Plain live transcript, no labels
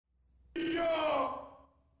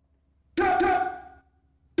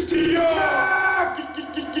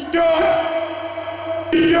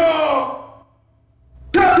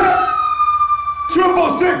Triple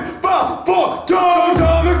 6, 5, 4,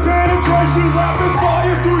 atomic penetration, rapid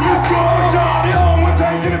fire through your skull. Shot it on, we're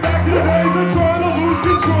taking it back to the days of trying to lose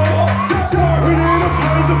control. Carbon in a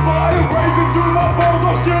blaze of fire, racing through my bones.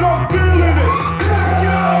 Oh shit, I'm feeling it.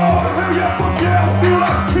 Takyon, hell yeah, fuck yeah, I feel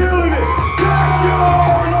like killing it.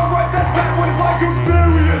 Takyon, alright, that's backwards like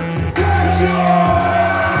experience. Takyon,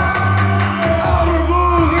 out of the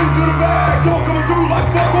blue, into the bag, don't coming through like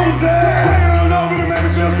fuck Jose. Playing over to make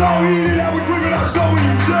me feel so heated that we bring it out so when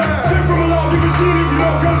you check. Shit from below, give a shit if you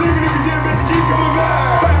don't, cause